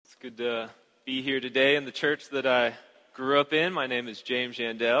Good to be here today in the church that I grew up in. My name is James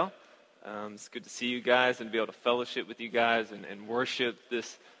Yandell. It's good to see you guys and be able to fellowship with you guys and worship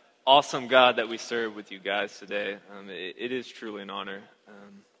this awesome God that we serve with you guys today. It is truly an honor. I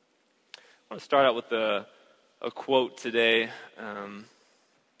want to start out with a quote today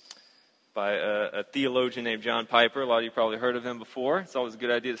by a theologian named John Piper. A lot of you probably heard of him before. It's always a good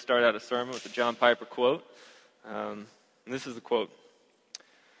idea to start out a sermon with a John Piper quote. And this is the quote.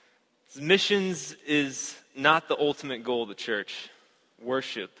 Missions is not the ultimate goal of the church.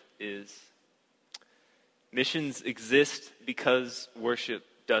 Worship is. Missions exist because worship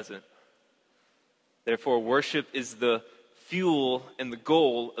doesn't. Therefore, worship is the fuel and the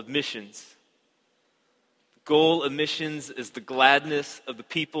goal of missions. The goal of missions is the gladness of the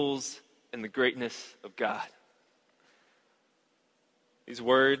peoples and the greatness of God. These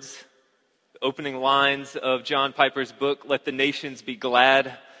words, the opening lines of John Piper's book, Let the Nations Be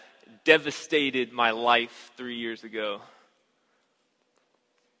Glad, devastated my life 3 years ago.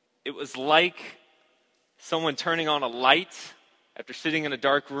 It was like someone turning on a light after sitting in a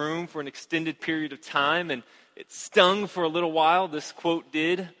dark room for an extended period of time, and it stung for a little while, this quote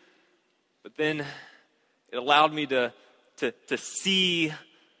did, but then it allowed me to see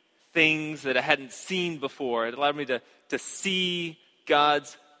things that I hadn't seen before. It allowed me to see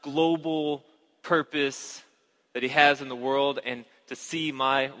God's global purpose that He has in the world and to see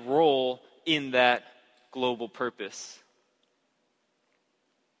my role in that global purpose.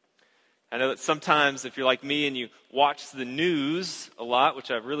 I know that sometimes if you're like me and you watch the news a lot, which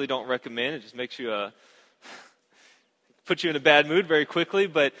I really don't recommend, it just makes you put you in a bad mood very quickly,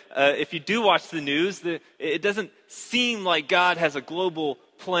 but if you do watch the news, it doesn't seem like God has a global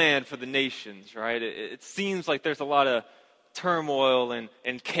plan for the nations, right? It seems like there's a lot of turmoil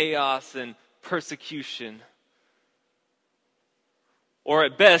and chaos and persecution. Or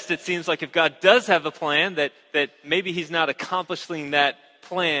at best, it seems like if God does have a plan, that maybe He's not accomplishing that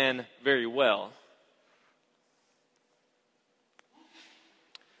plan very well.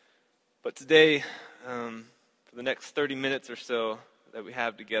 But today, for the next 30 minutes or so that we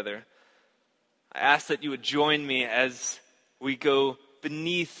have together, I ask that you would join me as we go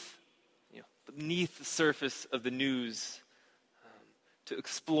beneath the surface of the news to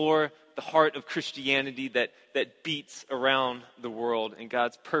explore the heart of Christianity that beats around the world and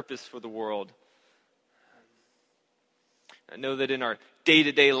God's purpose for the world. I know that in our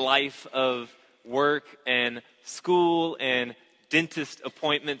day-to-day life of work and school and dentist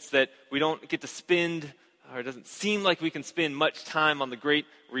appointments that we don't get to spend, or it doesn't seem like we can spend much time on the great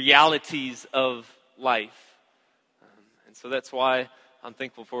realities of life. And so that's why I'm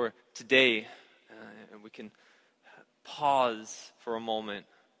thankful for today, and we can pause for a moment,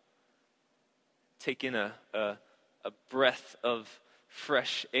 take in a breath of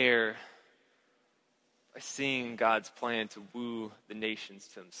fresh air by seeing God's plan to woo the nations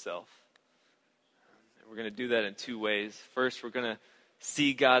to Himself. And we're going to do that in two ways. First, we're going to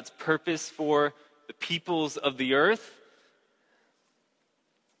see God's purpose for the peoples of the earth.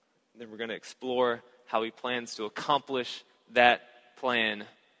 And then we're going to explore how He plans to accomplish that plan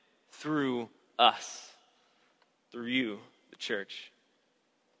through us, through you, the church.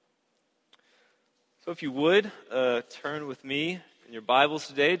 So if you would, turn with me in your Bibles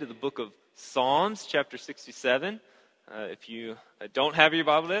today to the book of Psalms, chapter 67. If you don't have your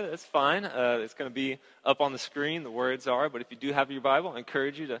Bible today, that's fine. It's going to be up on the screen, the words are. But if you do have your Bible, I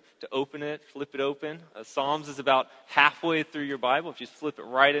encourage you to open it, flip it open. Psalms is about halfway through your Bible. If you flip it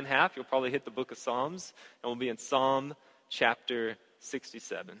right in half, you'll probably hit the book of Psalms. And we'll be in Psalm chapter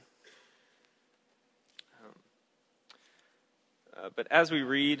 67. But as we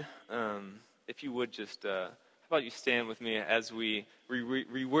read, if you would just, how about you stand with me as we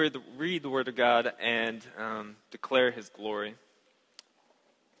read the Word of God and declare His glory.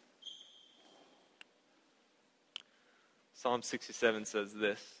 Psalm 67 says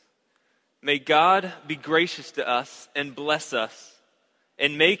this: May God be gracious to us and bless us,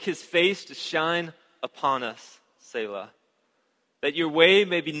 and make His face to shine upon us, Selah. That your way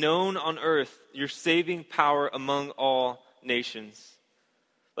may be known on earth, your saving power among all nations.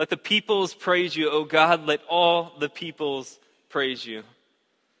 Let the peoples praise you, O God. Let all the peoples praise you.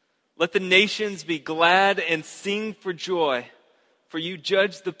 Let the nations be glad and sing for joy, for you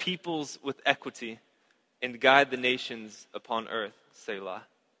judge the peoples with equity and guide the nations upon earth, Selah.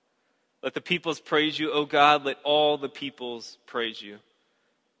 Let the peoples praise you, O God. Let all the peoples praise you.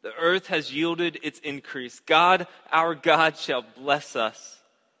 The earth has yielded its increase. God, our God, shall bless us.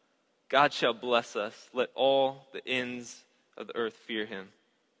 God shall bless us. Let all the ends of the earth fear Him.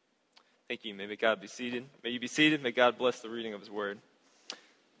 Thank you. May God be seated. May you be seated. May God bless the reading of His word.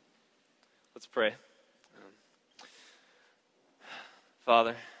 Let's pray.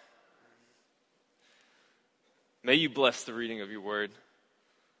 Father, may you bless the reading of your word.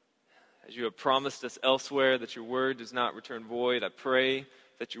 As you have promised us elsewhere that your word does not return void, I pray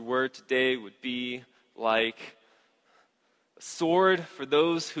that your word today would be like a sword for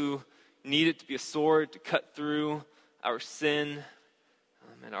those who need it to be a sword to cut through our sin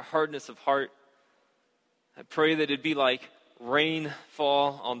and our hardness of heart. I pray that it'd be like rain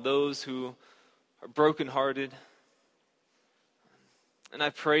fall on those who are brokenhearted. And I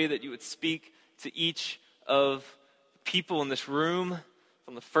pray that you would speak to each of the people in this room,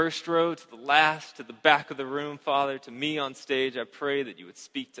 from the first row to the last, to the back of the room, Father, to me on stage. I pray that you would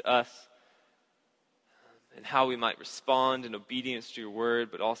speak to us and how we might respond in obedience to your word,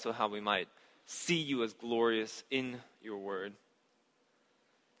 but also how we might see you as glorious in your word.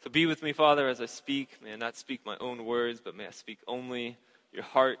 So be with me, Father, as I speak. May I not speak my own words, but may I speak only your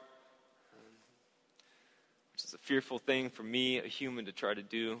heart, which is a fearful thing for me, a human, to try to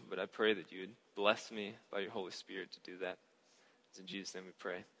do, but I pray that you would bless me by your Holy Spirit to do that. It's in Jesus' name we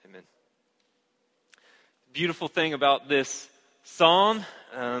pray. Amen. The beautiful thing about this psalm,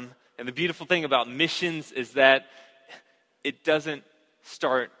 and the beautiful thing about missions, is that it doesn't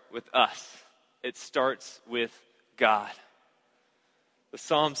start with us. It starts with God. The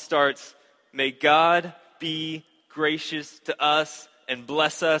psalm starts, "May God be gracious to us and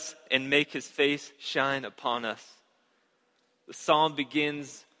bless us and make his face shine upon us." The psalm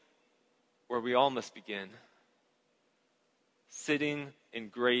begins where we all must begin, sitting in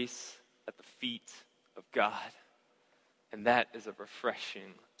grace at the feet of God. And that is a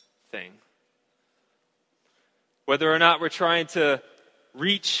refreshing thing. Whether or not we're trying to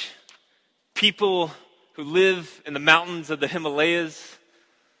reach people who live in the mountains of the Himalayas,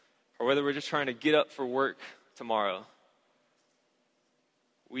 or whether we're just trying to get up for work tomorrow,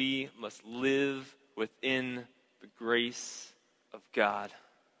 we must live within the grace of God.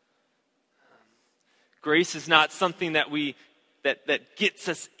 Grace is not something that gets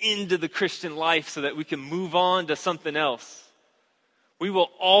us into the Christian life so that we can move on to something else. We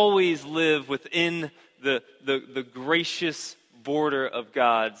will always live within the gracious border of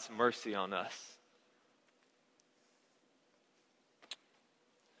God's mercy on us.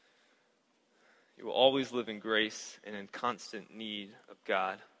 You will always live in grace and in constant need of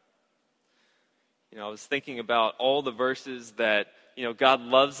God. I was thinking about all the verses that, God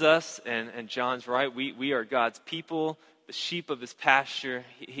loves us, and John's right. We are God's people, the sheep of his pasture.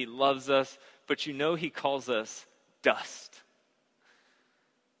 He loves us, but he calls us dust.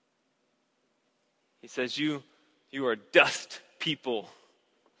 He says, you are dust people.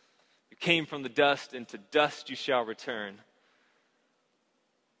 You came from the dust, and to dust you shall return.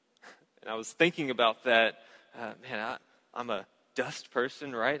 And I was thinking about that. I'm a dust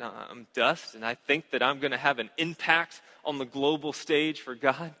person, right? I'm dust, and I think that I'm going to have an impact on the global stage for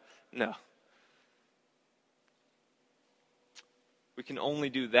God. No. We can only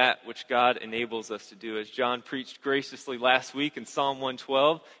do that which God enables us to do. As John preached graciously last week in Psalm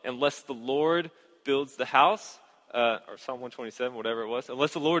 112, unless the Lord builds the house, or Psalm 127, whatever it was,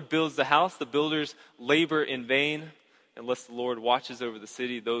 unless the Lord builds the house, the builders labor in vain. Unless the Lord watches over the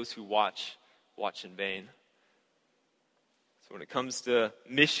city, those who watch in vain. So when it comes to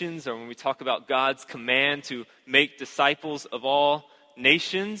missions, or when we talk about God's command to make disciples of all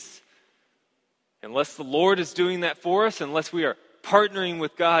nations, unless the Lord is doing that for us, unless we are partnering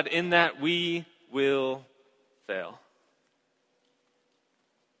with God in that, we will fail.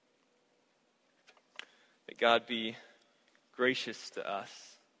 May God be gracious to us.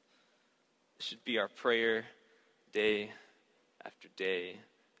 This should be our prayer day after day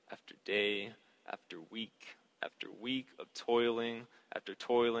after day after week of toiling after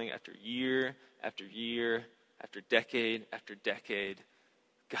year after year after decade after decade.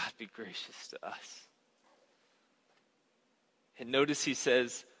 God be gracious to us. And notice he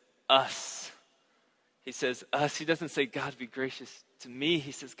says us. He says us. He doesn't say God be gracious to me.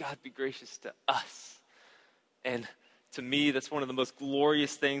 He says God be gracious to us. And to me, that's one of the most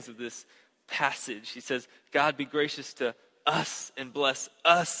glorious things of this passage. He says, God be gracious to us and bless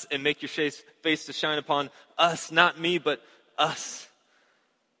us and make your face to shine upon us, not me, but us.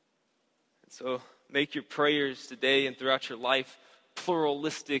 And so make your prayers today and throughout your life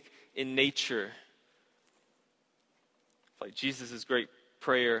pluralistic in nature. Like Jesus' great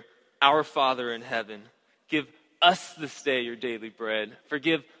prayer, our Father in heaven, give us this day your daily bread.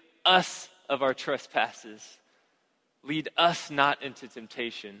 Forgive us of our trespasses. Lead us not into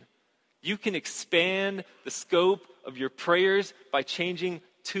temptation. You can expand the scope of your prayers by changing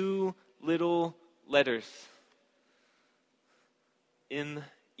two little letters.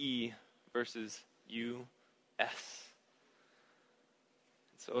 M-E versus U-S.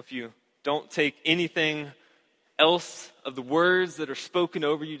 So if you don't take anything else of the words that are spoken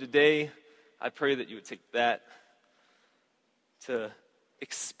over you today, I pray that you would take that to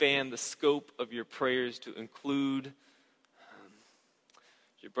expand the scope of your prayers to include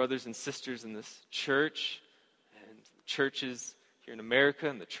your brothers and sisters in this church and the churches here in America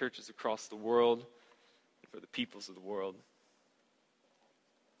and the churches across the world and for the peoples of the world.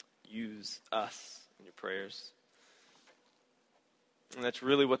 Use us in your prayers. And that's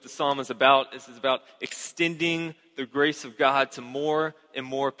really what the psalm is about. This is about extending the grace of God to more and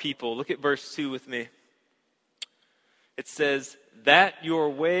more people. Look at verse 2 with me. It says, that your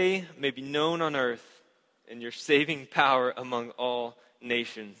way may be known on earth and your saving power among all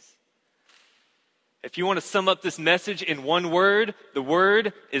nations. If you want to sum up this message in one word, the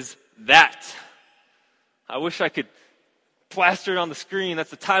word is that. I wish I could plaster it on the screen.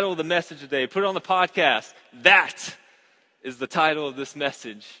 That's the title of the message today. Put it on the podcast. That is the title of this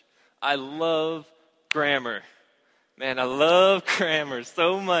message. I love grammar. Man, I love grammar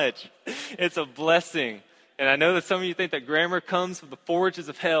so much. It's a blessing. And I know that some of you think that grammar comes from the forges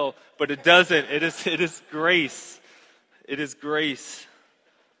of hell, but it doesn't. It is grace. It is grace.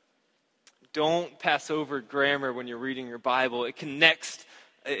 Don't pass over grammar when you're reading your Bible. It connects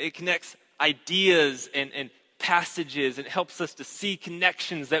ideas and passages, and helps us to see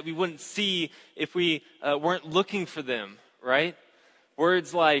connections that we wouldn't see if we weren't looking for them, right?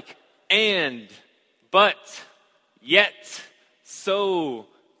 Words like and, but, yet, so,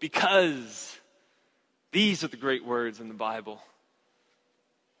 because. These are the great words in the Bible.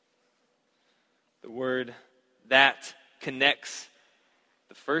 The word that connects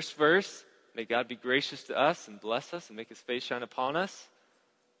the first verse, may God be gracious to us and bless us and make his face shine upon us.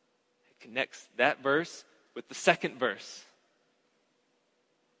 It connects that verse with the second verse.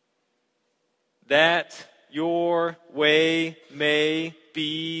 That your way may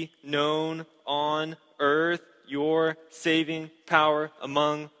be known on earth, your saving power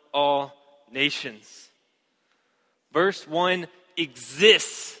among all nations. Verse 1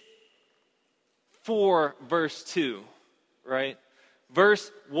 exists for verse 2, right?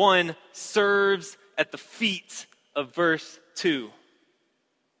 Verse 1 serves at the feet of verse 2.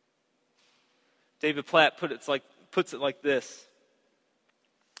 David Platt puts it like this.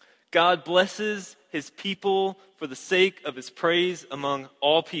 God blesses his people for the sake of his praise among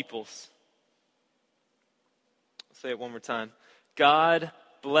all peoples. I'll say it one more time. God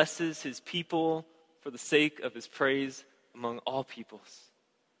blesses his people for the sake of his praise among all peoples.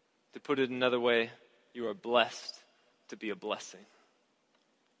 To put it another way, you are blessed to be a blessing.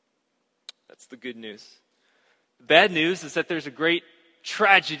 That's the good news. The bad news is that there's a great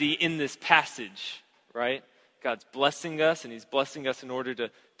tragedy in this passage, right? God's blessing us, and he's blessing us in order to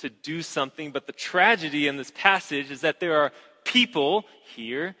do something. But the tragedy in this passage is that there are people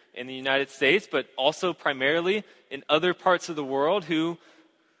here in the United States, but also primarily in other parts of the world who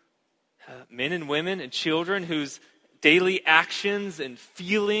men and women and children whose daily actions and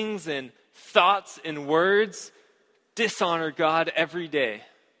feelings and thoughts and words dishonor God every day.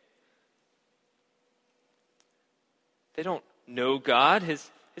 They don't know God. His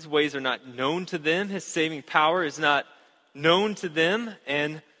ways are not known to them. His saving power is not known to them.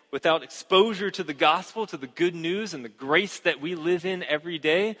 And without exposure to the gospel, to the good news and the grace that we live in every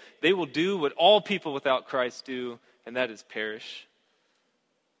day, they will do what all people without Christ do, and that is perish.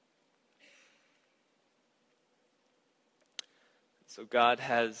 So God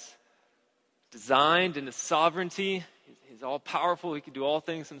has designed in his sovereignty, he's all powerful, he can do all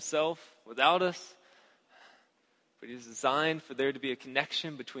things himself without us. But he has designed for there to be a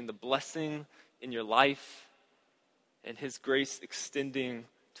connection between the blessing in your life and his grace extending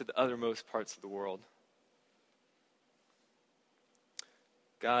to the uttermost parts of the world.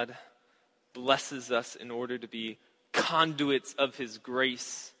 God blesses us in order to be conduits of his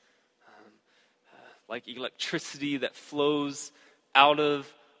grace, like electricity that flows out of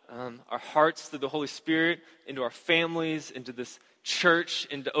our hearts through the Holy Spirit into our families, into this church,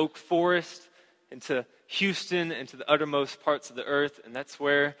 into Oak Forest, into Houston, into the uttermost parts of the earth. And that's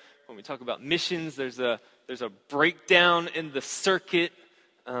where, when we talk about missions, there's a breakdown in the circuit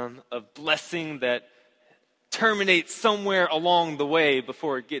of blessing that terminates somewhere along the way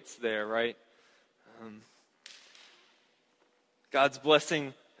before it gets there, right? God's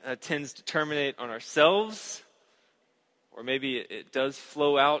blessing tends to terminate on ourselves, or maybe it does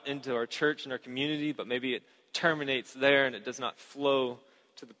flow out into our church and our community, but maybe it terminates there and it does not flow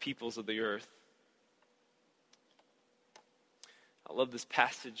to the peoples of the earth. I love this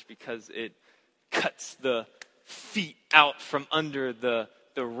passage because it cuts the feet out from under the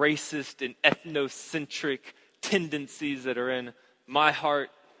the racist and ethnocentric tendencies that are in my heart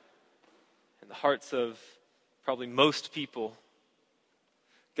and the hearts of probably most people.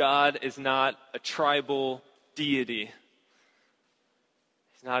 God is not a tribal deity.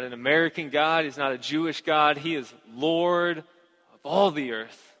 He's not an American God. He's not a Jewish God. He is Lord of all the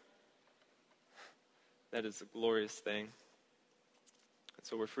earth. That is a glorious thing. And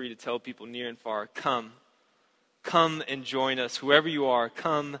so we're free to tell people near and far, come and join us. Whoever you are,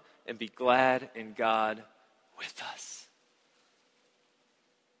 come and be glad in God with us.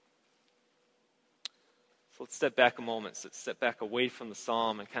 So let's step back a moment. So let's step back away from the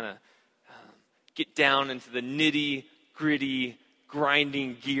psalm and kind of get down into the nitty-gritty,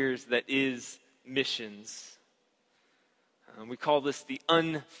 grinding gears that is missions. We call this the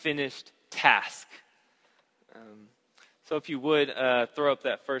unfinished task. So if you would, throw up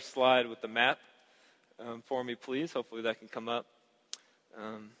that first slide with the map for me, please. Hopefully that can come up.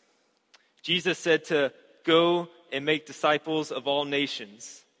 Jesus said to go and make disciples of all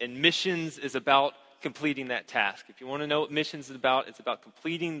nations. And missions is about completing that task. If you want to know what missions is about, it's about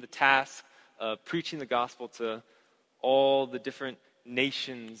completing the task of preaching the gospel to all the different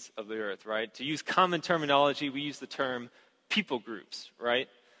nations of the earth, right? To use common terminology, we use the term people groups, right?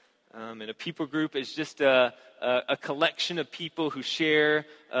 And a people group is just a collection of people who share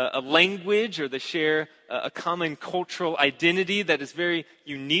a language, or they share a common cultural identity that is very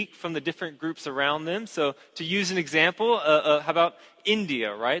unique from the different groups around them. So to use an example, how about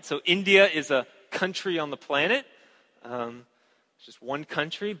India, right? So India is a country on the planet. It's just one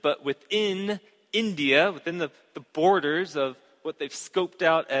country, but within India, within the borders of what they've scoped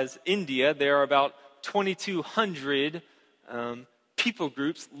out as India, there are about 2,200 people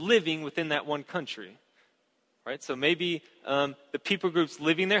groups living within that one country. Right? So maybe the people groups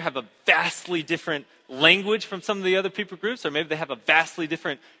living there have a vastly different language from some of the other people groups, or maybe they have a vastly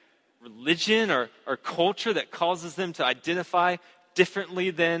different religion or culture that causes them to identify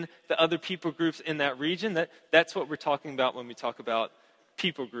differently than the other people groups in that region. That's what we're talking about when we talk about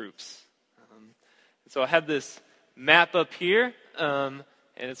people groups. So I have this map up here, and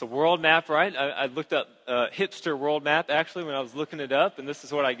it's a world map, right? I looked up hipster world map, actually, when I was looking it up, and this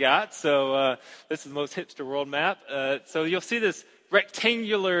is what I got. So this is the most hipster world map. So you'll see this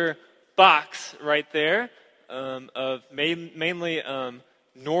rectangular box right there of mainly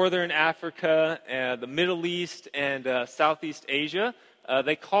Northern Africa, the Middle East, and Southeast Asia.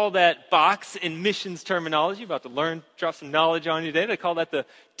 They call that box in missions terminology. About to drop some knowledge on you today. They call that the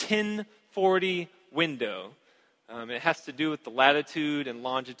 1040 window. It has to do with the latitude and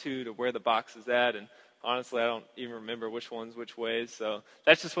longitude of where the box is at. And honestly, I don't even remember which one's which ways. So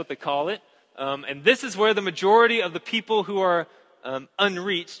that's just what they call it. And this is where the majority of the people who are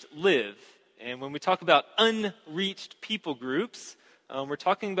unreached live. And when we talk about unreached people groups, we're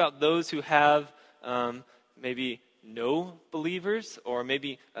talking about those who have maybe no believers, or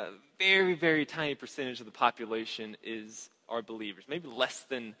maybe a very, very tiny percentage of the population are believers. Maybe less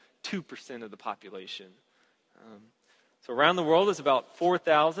than 2% of the population. So around the world, there's about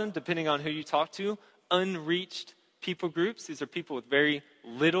 4,000, depending on who you talk to, unreached people groups. These are people with very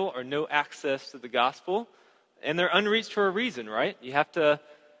little or no access to the gospel. And they're unreached for a reason, right? You have to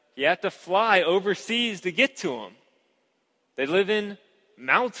fly overseas to get to them. They live in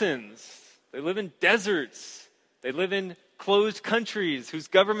mountains. They live in deserts. They live in closed countries whose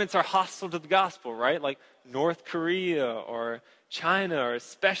governments are hostile to the gospel, right? Like North Korea or China, or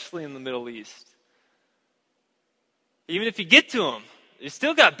especially in the Middle East. Even if you get to them, you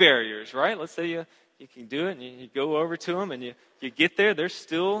still got barriers, right? Let's say you can do it and you go over to them and you get there, there's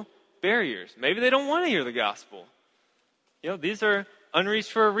still barriers. Maybe they don't want to hear the gospel. These are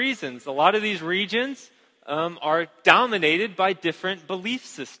unreached for a reason. A lot of these regions are dominated by different belief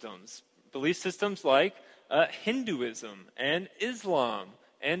systems. Belief systems like Hinduism and Islam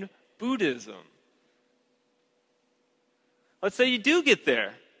and Buddhism. Let's say you do get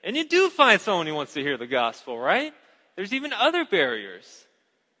there and you do find someone who wants to hear the gospel, right? There's even other barriers.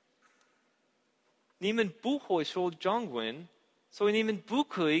 你们不会说中文，所以你们不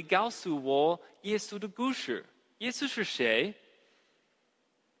可以告诉我耶稣的故事。耶稣是谁?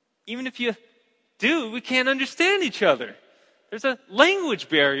 Even if you do, we can't understand each other. There's a language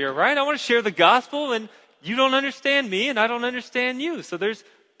barrier, right? I want to share the gospel, and you don't understand me, and I don't understand you. So there's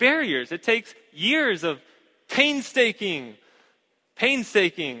barriers. It takes years of painstaking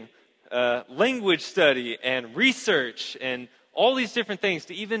language study and research and all these different things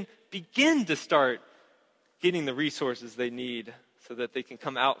to even begin to start getting the resources they need so that they can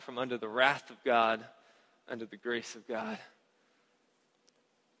come out from under the wrath of God, under the grace of God.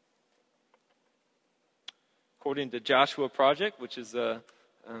 According to Joshua Project, which is a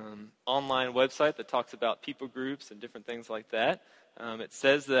online website that talks about people groups and different things like that. It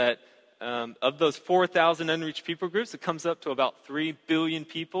says that of those 4,000 unreached people groups, it comes up to about 3 billion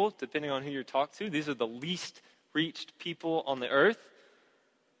people, depending on who you talk to. These are the least reached people on the earth.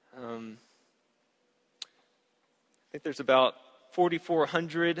 I think there's about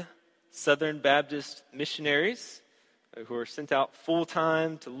 4,400 Southern Baptist missionaries who are sent out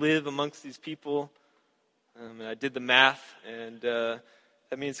full-time to live amongst these people. And I did the math, and that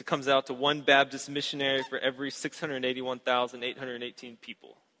means it comes out to one Baptist missionary for every 681,818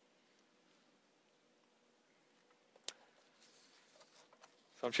 people.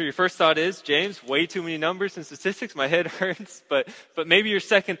 So I'm sure your first thought is, James, way too many numbers and statistics, my head hurts. But maybe your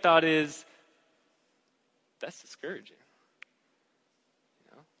second thought is, that's discouraging.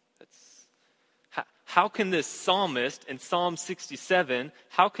 How can this psalmist in Psalm 67,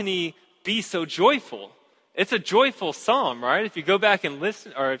 how can he be so joyful? It's a joyful psalm, right? If you go back and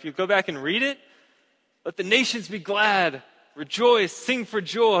listen, or if you go back and read it, let the nations be glad, rejoice, sing for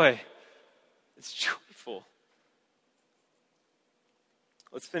joy. It's joyful.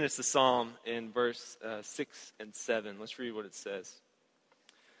 Let's finish the psalm in verse 6 and 7. Let's read what it says.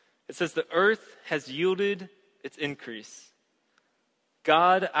 It says, the earth has yielded its increase.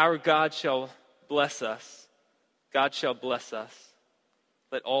 God, our God, shall bless us. God shall bless us.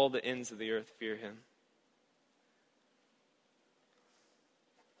 Let all the ends of the earth fear him.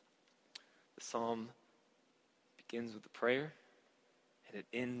 The psalm begins with a prayer, and it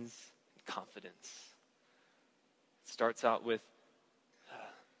ends in confidence. It starts out with,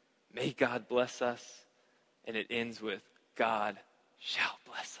 may God bless us, and it ends with, God shall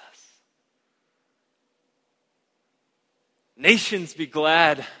bless us. Nations be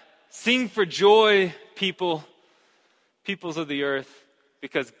glad. Sing for joy, peoples of the earth,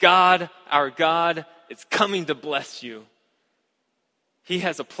 because God, our God, is coming to bless you. He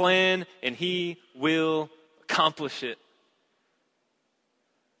has a plan, and he will accomplish it.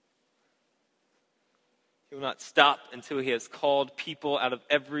 He will not stop until he has called people out of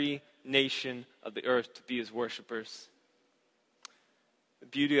every nation of the earth to be his worshipers. The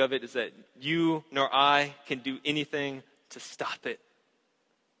beauty of it is that you nor I can do anything to stop it.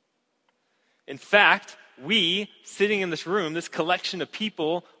 In fact, we, sitting in this room, this collection of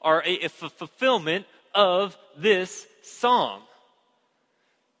people, are a fulfillment of this psalm.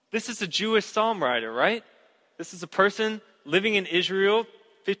 This is a Jewish psalm writer, right? This is a person living in Israel,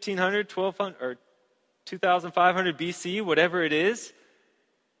 1500, 1200, or 2500 BC, whatever it is.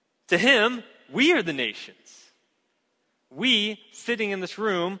 To him, we are the nations. We, sitting in this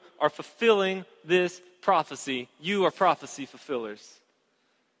room, are fulfilling this prophecy. You are prophecy fulfillers.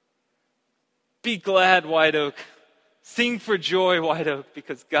 Be glad, White Oak. Sing for joy, White Oak,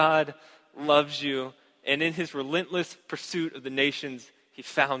 because God loves you. And in his relentless pursuit of the nations, he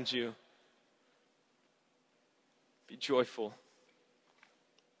found you. Be joyful.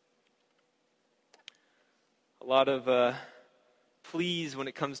 A lot of pleas when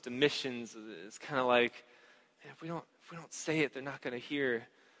it comes to missions is kind of like, man, if we don't say it, they're not going to hear.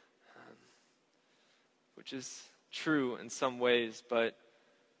 Which is true in some ways, but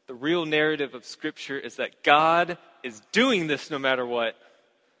the real narrative of Scripture is that God is doing this no matter what,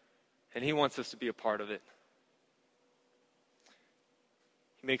 and he wants us to be a part of it.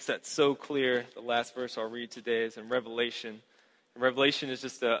 He makes that so clear. The last verse I'll read today is in Revelation. And Revelation is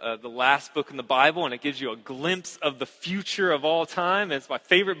just the last book in the Bible, and it gives you a glimpse of the future of all time. It's my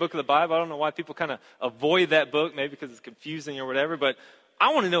favorite book of the Bible. I don't know why people kind of avoid that book, maybe because it's confusing or whatever, but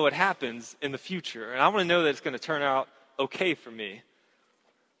I want to know what happens in the future, and I want to know that it's going to turn out okay for me.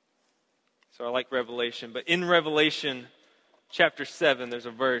 So I like Revelation. But in Revelation chapter 7, there's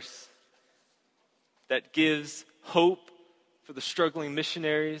a verse that gives hope for the struggling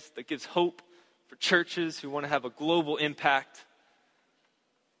missionaries, that gives hope for churches who want to have a global impact,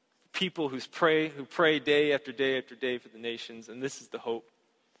 people who pray day after day after day for the nations, and this is the hope.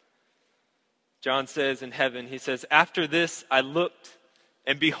 John says in heaven, he says, after this I looked,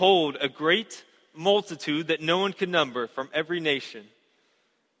 and behold, a great multitude that no one could number from every nation,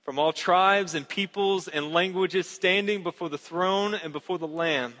 from all tribes and peoples and languages, standing before the throne and before the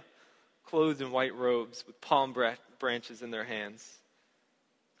Lamb, clothed in white robes with palm branches in their hands,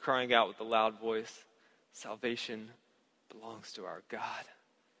 crying out with a loud voice, salvation belongs to our God,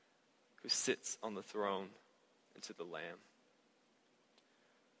 who sits on the throne and to the Lamb.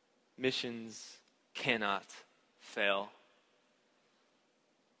 Missions cannot fail.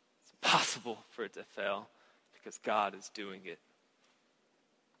 It's impossible for it to fail because God is doing it.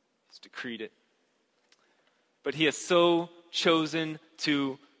 He's decreed it. But he has so chosen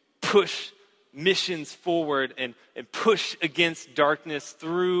to push missions forward and push against darkness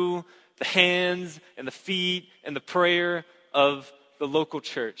through the hands and the feet and the prayer of the local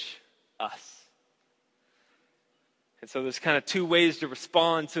church, us. And so there's kind of two ways to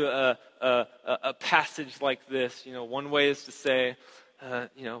respond to a passage like this. One way is to say,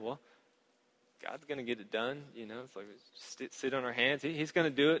 well, God's going to get it done. It's like sit on our hands. He's going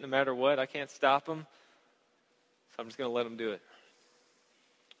to do it no matter what. I can't stop him. So I'm just going to let him do it.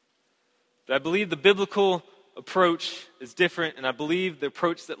 But I believe the biblical approach is different, and I believe the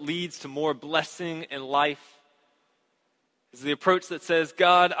approach that leads to more blessing and life is the approach that says,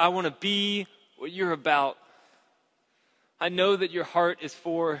 God, I want to be what you're about. I know that your heart is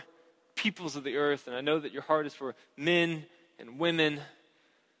for peoples of the earth, and I know that your heart is for men and women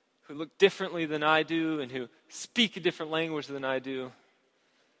who look differently than I do and who speak a different language than I do.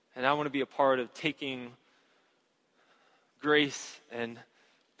 And I want to be a part of taking grace and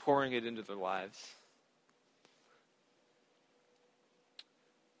pouring it into their lives.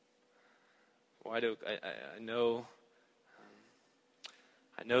 White Oak, I know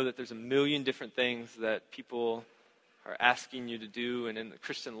that there's a million different things that people are asking you to do, and in the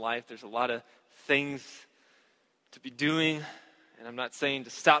Christian life, there's a lot of things to be doing, and I'm not saying to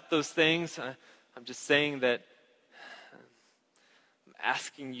stop those things. I'm just saying that I'm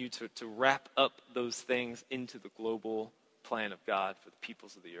asking you to wrap up those things into the global plan of God for the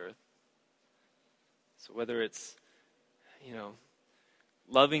peoples of the earth. So whether it's,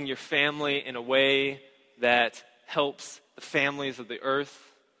 loving your family in a way that helps the families of the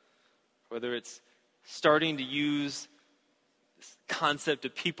earth, whether it's starting to use this concept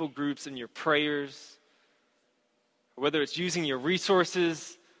of people groups in your prayers, or whether it's using your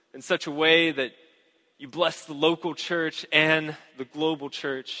resources in such a way that you bless the local church and the global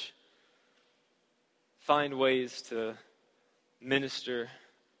church, find ways to minister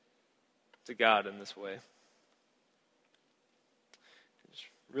to God in this way. Just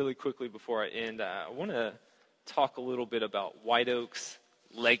really quickly before I end, I want to talk a little bit about White Oak's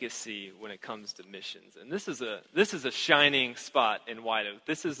legacy when it comes to missions. And this is a shining spot in White Oak.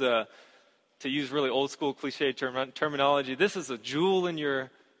 This is to use really old school cliche terminology, this is a jewel in your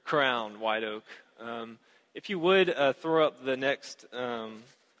crown, White Oak. If you would throw up the next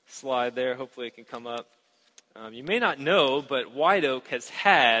slide there, hopefully it can come up. You may not know, but White Oak has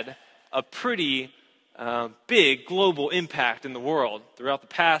had a pretty big global impact in the world throughout the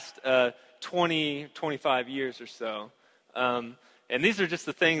past 20, 25 years or so. And these are just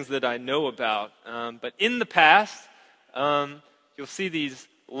the things that I know about. But in the past, you'll see these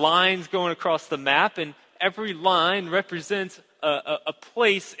lines going across the map, and every line represents a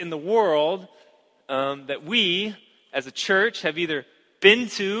place in the world that we, as a church, have either been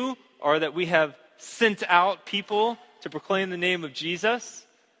to or that we have sent out people to proclaim the name of Jesus.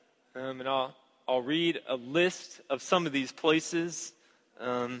 And I'll read a list of some of these places.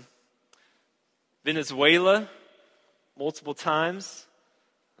 Venezuela, multiple times.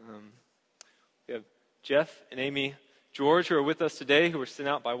 We have Jeff and Amy George who are with us today, who were sent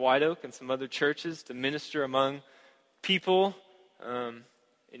out by White Oak and some other churches to minister among people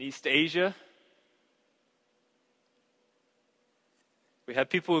in East Asia. We have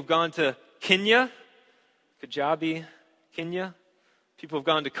people who've gone to Kenya, Kajabi, Kenya. People have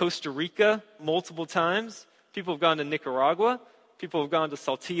gone to Costa Rica multiple times. People have gone to Nicaragua. People have gone to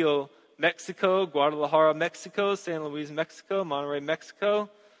Saltillo, Mexico, Guadalajara, Mexico, San Luis, Mexico, Monterrey, Mexico.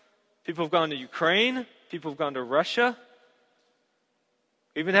 People have gone to Ukraine. People have gone to Russia.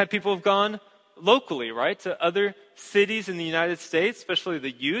 We even had people who've gone locally, right, to other cities in the United States, especially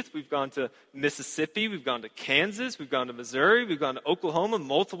the youth. We've gone to Mississippi. We've gone to Kansas. We've gone to Missouri. We've gone to Oklahoma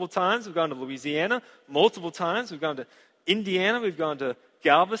multiple times. We've gone to Louisiana multiple times. We've gone to Indiana. We've gone to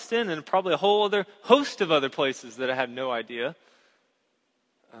Galveston, and probably a whole other host of other places that I have no idea.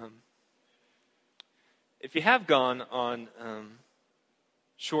 If you have gone on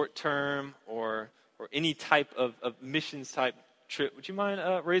short-term or any type of missions type trip, would you mind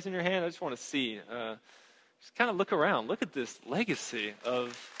raising your hand? I just want to see. Just kind of look around. Look at this legacy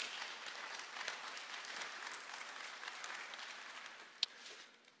of...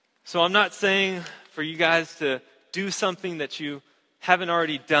 So I'm not saying for you guys to do something that you haven't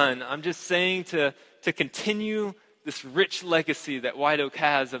already done. I'm just saying to continue this rich legacy that White Oak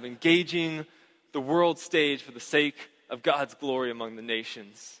has of engaging the world stage for the sake of God's glory among the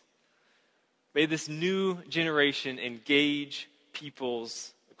nations. May this new generation engage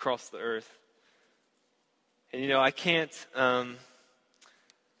peoples across the earth. And I can't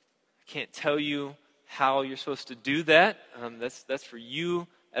tell you how you're supposed to do that. That's for you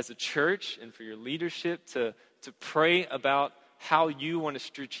as a church and for your leadership to pray about how you want to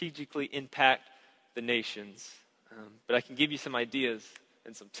strategically impact the nations. But I can give you some ideas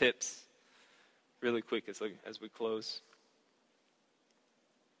and some tips really quick as we close.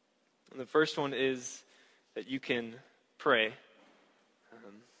 And the first one is that you can pray.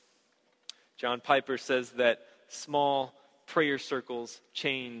 John Piper says that small prayer circles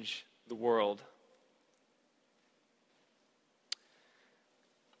change the world.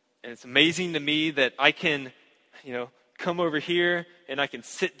 And it's amazing to me that I can, come over here and I can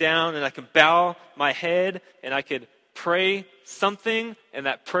sit down and I can bow my head and I could pray something, and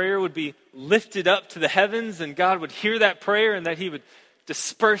that prayer would be lifted up to the heavens, and God would hear that prayer, and that he would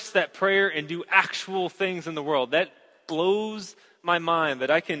disperse that prayer and do actual things in the world. That blows my mind, that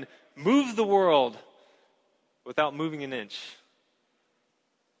I can move the world without moving an inch.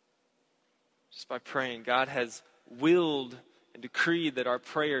 Just by praying. God has willed and decreed that our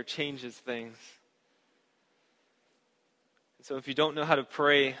prayer changes things. And so if you don't know how to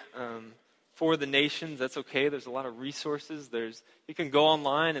pray for the nations, that's okay. There's a lot of resources. You can go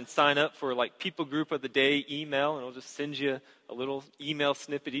online and sign up for People Group of the Day email, and it'll just send you a little email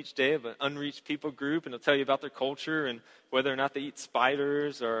snippet each day of an unreached people group, and it'll tell you about their culture and whether or not they eat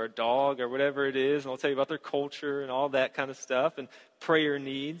spiders or a dog or whatever it is, and it'll tell you about their culture and all that kind of stuff, and prayer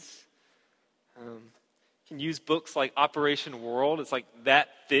needs. You can use books like Operation World. It's that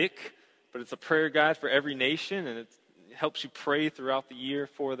thick, but it's a prayer guide for every nation, and it helps you pray throughout the year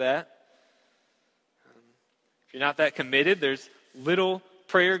for that. If you're not that committed, there's little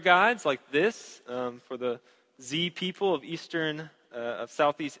prayer guides like this for the Z people of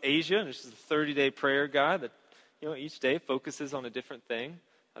Southeast Asia. And this is a 30-day prayer guide that each day focuses on a different thing.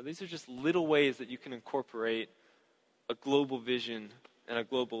 These are just little ways that you can incorporate a global vision and a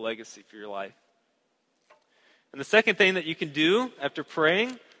global legacy for your life. And the second thing that you can do after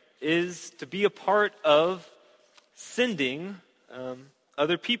praying is to be a part of sending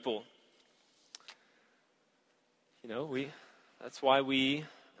other people. That's why we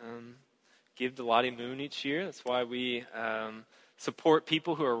give to Lottie Moon each year. That's why we support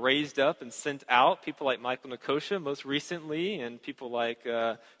people who are raised up and sent out. People like Michael Nikosha most recently, and people like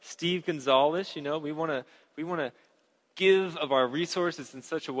Steve Gonzalez. We want to give of our resources in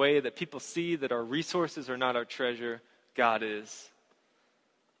such a way that people see that our resources are not our treasure, God is.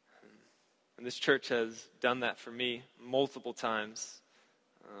 And this church has done that for me multiple times,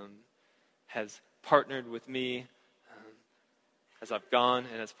 has partnered with me as I've gone,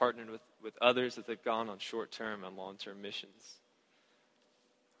 and has partnered with others as they've gone on short-term and long-term missions.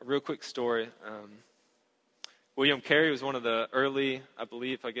 A real quick story. William Carey was one of the early, I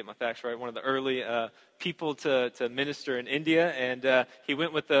believe, if I get my facts right, one of the early people to minister in India. And he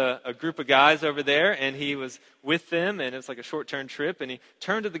went with a group of guys over there, and he was with them, and it was like a short-term trip. And he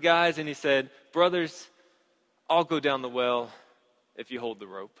turned to the guys and he said, "Brothers, I'll go down the well if you hold the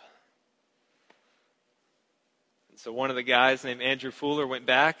rope." And so one of the guys named Andrew Fuller went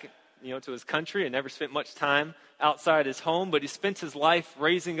back to his country and never spent much time outside his home, but he spent his life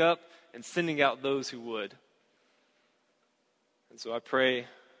raising up and sending out those who would. And so I pray,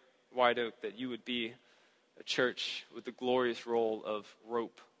 White Oak, that you would be a church with the glorious role of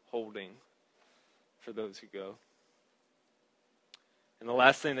rope holding for those who go. And the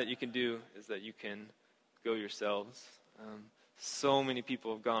last thing that you can do is that you can go yourselves. So many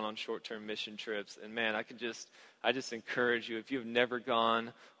people have gone on short-term mission trips, and man, I just encourage you, if you have never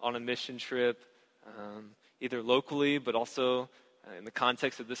gone on a mission trip, either locally, but also in the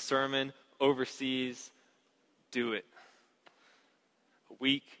context of this sermon, overseas, do it. A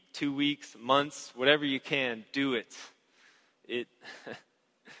week, 2 weeks, months, whatever you can, do it. It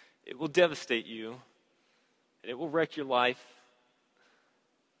will devastate you, and it will wreck your life,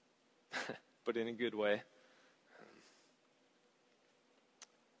 but in a good way.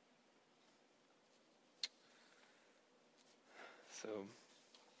 So,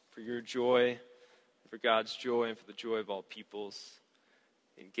 for your joy, for God's joy, and for the joy of all peoples,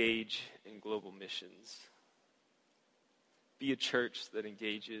 engage in global missions. Be a church that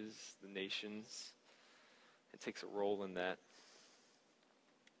engages the nations and takes a role in that.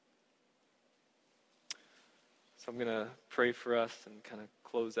 So I'm going to pray for us and kind of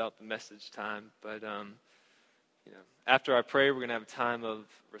close out the message time. But after I pray, we're going to have a time of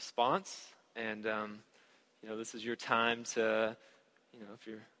response, and this is your time to.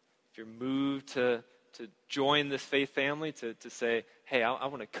 If you're moved to join this faith family, to say, hey, I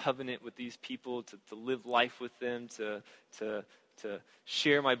want to covenant with these people, to live life with them, to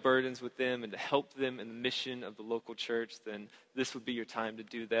share my burdens with them, and to help them in the mission of the local church, then this would be your time to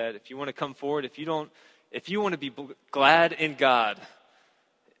do that. If you want to come forward, if you want to be glad in God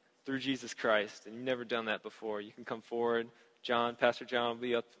through Jesus Christ, and you've never done that before, you can come forward. Pastor John will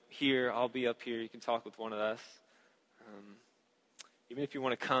be up here. I'll be up here. You can talk with one of us. Even if you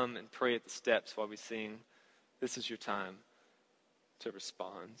want to come and pray at the steps while we sing, this is your time to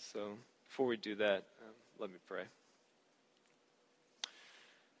respond. So before we do that, let me pray.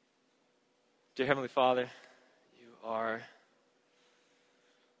 Dear Heavenly Father, you are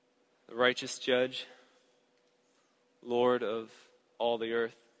the righteous judge, Lord of all the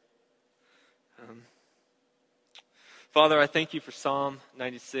earth. Father, I thank you for Psalm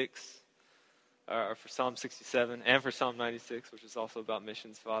 96, or for Psalm 67, and for Psalm 96, which is also about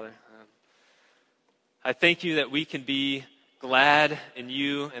missions, Father. I thank you that we can be glad in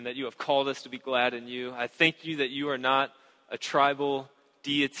you and that you have called us to be glad in you. I thank you that you are not a tribal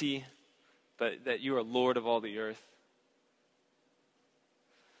deity, but that you are Lord of all the earth.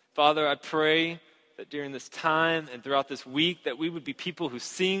 Father, I pray that during this time and throughout this week that we would be people who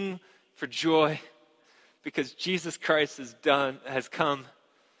sing for joy because Jesus Christ has come.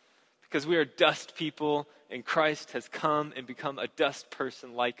 Because we are dust people and Christ has come and become a dust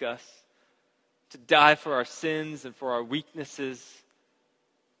person like us to die for our sins and for our weaknesses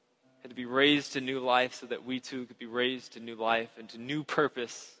and to be raised to new life so that we too could be raised to new life and to new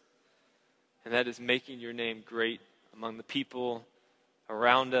purpose. And that is making your name great among the people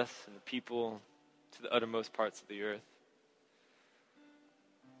around us and the people to the uttermost parts of the earth.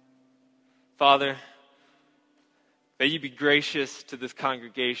 Father, may you be gracious to this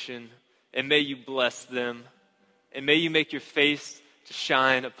congregation, and may you bless them, and may you make your face to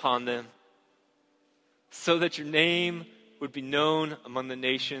shine upon them, so that your name would be known among the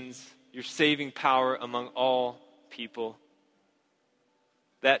nations, your saving power among all people.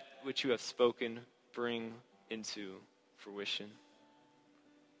 That which you have spoken, bring into fruition.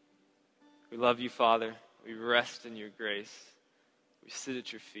 We love you, Father. We rest in your grace. We sit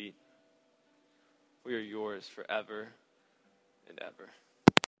at your feet. We are yours forever and ever.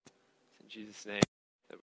 In Jesus' name.